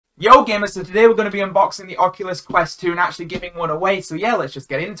Yo gamers, so today we're going to be unboxing the Oculus Quest 2 and actually giving one away, so yeah, let's just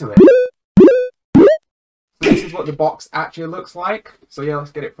get into it. So this is what the box actually looks like. So yeah,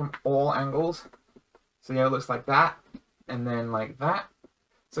 let's get it from all angles. So yeah, it looks like that, and then like that.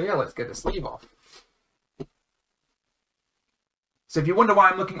 So yeah, let's get the sleeve off. So if you wonder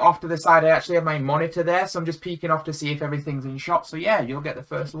why I'm looking off to the side, I actually have my monitor there, so I'm just peeking off to see if everything's in shot. So yeah, you'll get the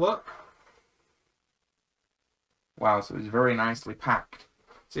first look. Wow, so it's very nicely packed.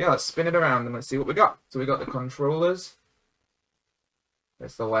 So yeah, let's spin it around and let's see what we got. So we got the controllers.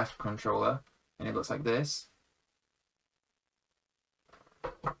 That's the left controller, and it looks like this.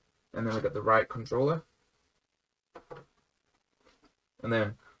 And then we got the right controller. And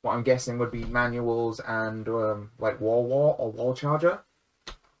then what I'm guessing would be manuals and like wall charger.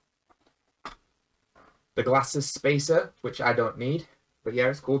 The glasses spacer, which I don't need, but yeah,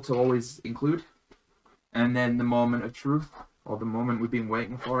 it's cool to always include. And then the moment of truth, or the moment we've been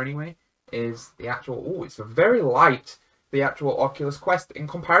waiting for anyway, is the actual, oh, it's very light, the actual Oculus Quest. In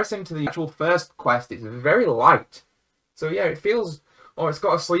comparison to the actual first Quest, it's very light. So yeah, it feels, oh, it's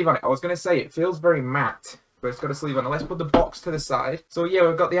got a sleeve on it. I was going to say, it feels very matte, but it's got a sleeve on it. Let's put the box to the side. So yeah,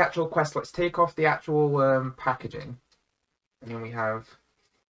 we've got the actual Quest. Let's take off the actual packaging. And then we have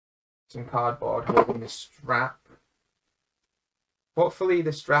some cardboard holding the strap. Hopefully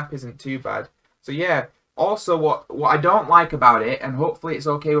the strap isn't too bad. So yeah, also what I don't like about it, and hopefully it's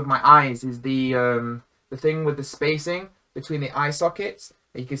okay with my eyes, is the thing with the spacing between the eye sockets.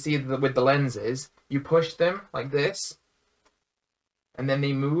 You can see that with the lenses, you push them like this, and then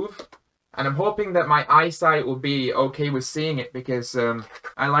they move. And I'm hoping that my eyesight will be okay with seeing it, because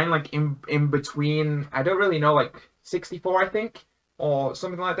I line like in between, I don't really know, like 64 I think, or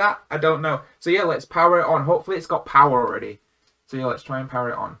something like that. I don't know. So yeah, let's power it on. Hopefully it's got power already. So yeah, let's try and power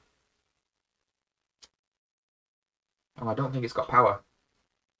it on. Oh, I don't think it's got power.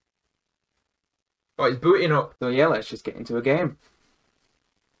 Oh, it's booting up. So yeah, let's just get into a game.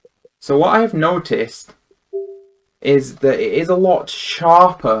 So what I've noticed is that it is a lot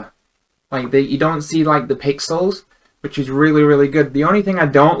sharper. Like, you don't see like the pixels, which is really, really good. The only thing I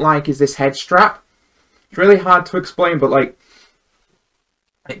don't like is this head strap. It's really hard to explain, but like,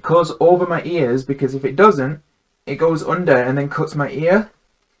 it goes over my ears, because if it doesn't, it goes under and then cuts my ear.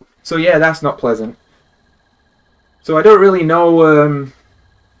 So yeah, that's not pleasant. So I don't really know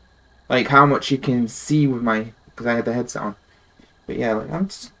like how much you can see with my, because I had the headset on. But yeah, like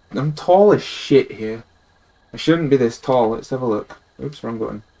I'm tall as shit here. I shouldn't be this tall. Let's have a look. Oops, wrong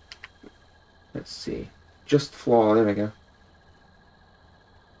button. Let's see. Just floor. There we go.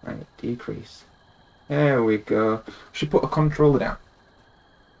 Right, decrease. There we go. Should put a controller down,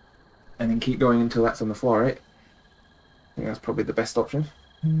 and then keep going until that's on the floor, right? I think that's probably the best option.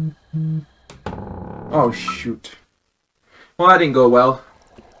 Oh shoot. Well, that didn't go well.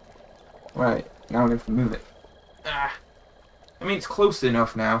 Right, now I'm going to move it. Ah. I mean, it's close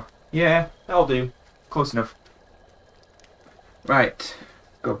enough now. Yeah, that'll do. Close enough. Right,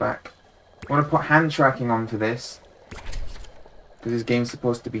 go back. I want to put hand tracking onto this, because this game's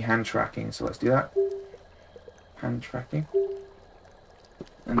supposed to be hand tracking, so let's do that. Hand tracking.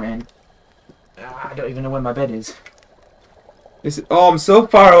 And then, I don't even know where my bed is. This is, oh, I'm so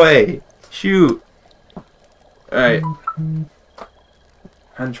far away! Shoot! Alright.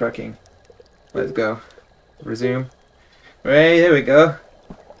 Hand tracking. Let's go. Resume. Right, there we go.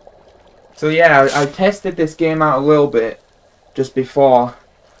 So yeah, I tested this game out a little bit just before.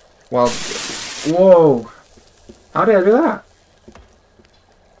 Well, whoa! How did I do that?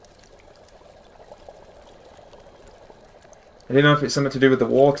 I didn't know if it's something to do with the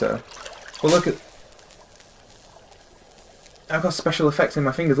water. But look at... I've got special effects in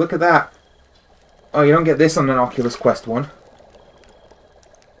my fingers. Look at that. Oh, you don't get this on an Oculus Quest 1.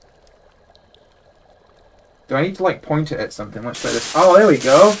 Do I need to like point it at something? Let's try this. Oh, there we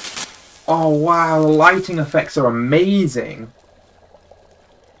go. Oh wow, the lighting effects are amazing.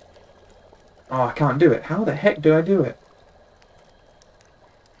 Oh, I can't do it. How the heck do I do it?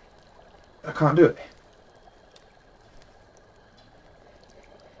 I can't do it.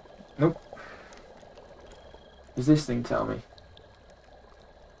 Nope. Does this thing tell me?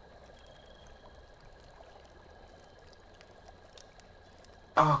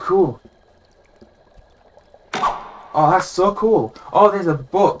 Oh, cool. Oh, that's so cool. Oh, there's a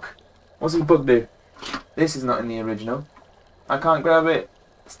book. What's this book do? This is not in the original. I can't grab it.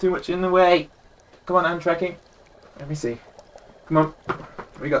 It's too much in the way. Come on, hand tracking. Let me see. Come on.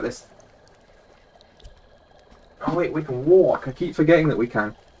 We got this. Oh, wait, we can walk. I keep forgetting that we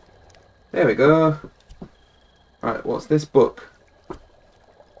can. There we go. Right, what's this book?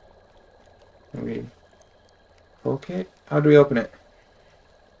 Can we... Okay. How do we open it?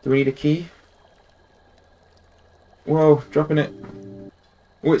 Do we need a key? Whoa, dropping it.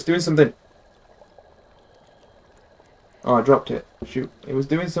 Oh, it's doing something. Oh, I dropped it. Shoot. It was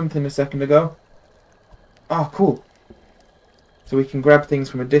doing something a second ago. Oh, cool. So we can grab things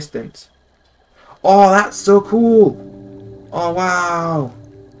from a distance. Oh, that's so cool. Oh, wow.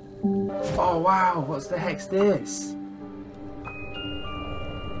 Oh, wow. What's the heck's this?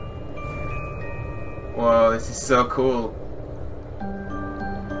 Whoa, this is so cool.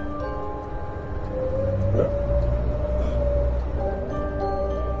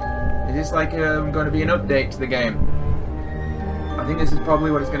 Is this like going to be an update to the game? I think this is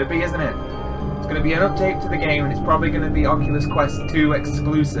probably what it's going to be, isn't it? It's going to be an update to the game, and it's probably going to be Oculus Quest 2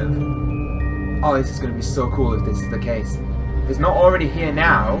 exclusive. Oh, this is going to be so cool if this is the case. If it's not already here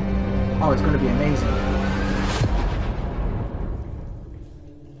now, oh, it's going to be amazing.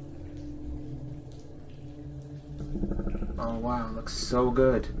 Oh wow, it looks so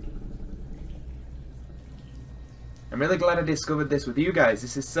good. I'm really glad I discovered this with you guys.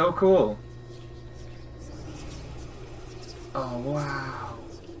 This is so cool. Oh wow.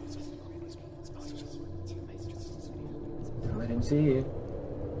 Don't let him see you.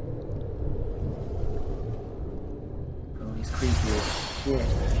 Oh, he's creepy as shit.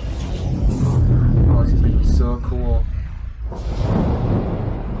 Oh, this is going to be so cool.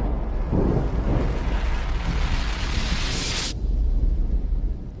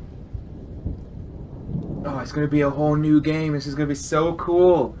 Oh, it's going to be a whole new game. This is going to be so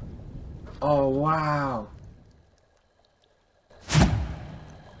cool. Oh, wow.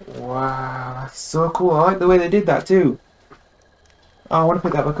 Wow, that's so cool. I like the way they did that too. Oh, I want to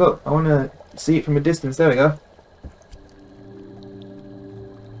pick that back up. I want to see it from a distance. There we go.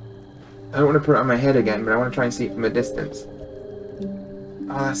 I don't want to put it on my head again, but I want to try and see it from a distance.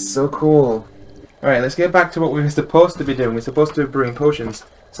 Oh, that's so cool. Alright, let's get back to what we were supposed to be doing. We're supposed to be brewing potions.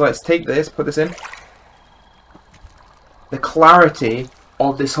 So let's take this, put this in. The clarity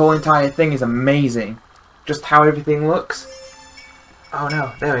of this whole entire thing is amazing. Just how everything looks. Oh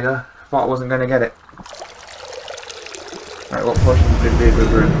no, there we go. Thought I wasn't going to get it. Alright, what potions would be a good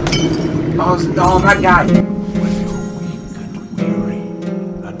brew? Oh, that guy!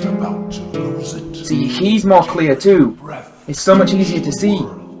 See, he's more clear too. It's so much easier to see.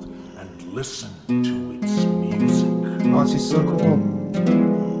 And listen to its music. Oh, it's just so cool.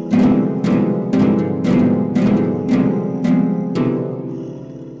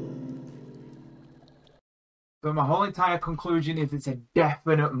 So my whole entire conclusion is it's a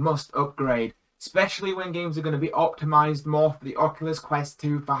definite must upgrade, especially when games are going to be optimized more for the Oculus Quest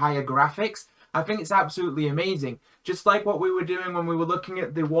 2 for higher graphics. I think it's absolutely amazing. Just like what we were doing when we were looking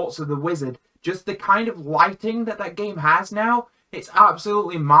at the Waltz of the Wizard, just the kind of lighting that that game has now, it's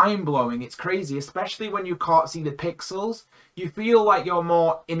absolutely mind-blowing. It's crazy, especially when you can't see the pixels. You feel like you're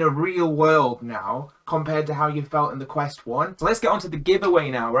more in a real world now compared to how you felt in the Quest 1. So let's get on to the giveaway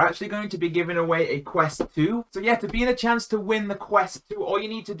now. We're actually going to be giving away a Quest 2. So yeah, to be in a chance to win the Quest 2, all you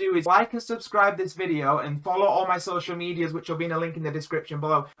need to do is like and subscribe this video and follow all my social medias, which will be in a link in the description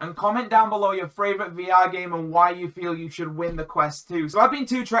below. And comment down below your favourite VR game and why you feel you should win the Quest 2. So I've been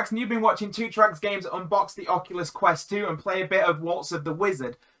TwoTracks and you've been watching TwoTracks Games unbox the Oculus Quest 2 and play a bit of Waltz of the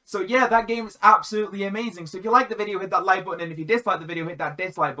Wizard. So yeah, that game is absolutely amazing. So if you like the video, hit that like button, and if you dislike the video, hit that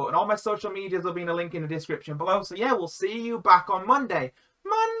dislike button. All my social medias will be in a link in the description below. So yeah, we'll see you back on Monday.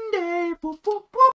 Boop, boop, boop.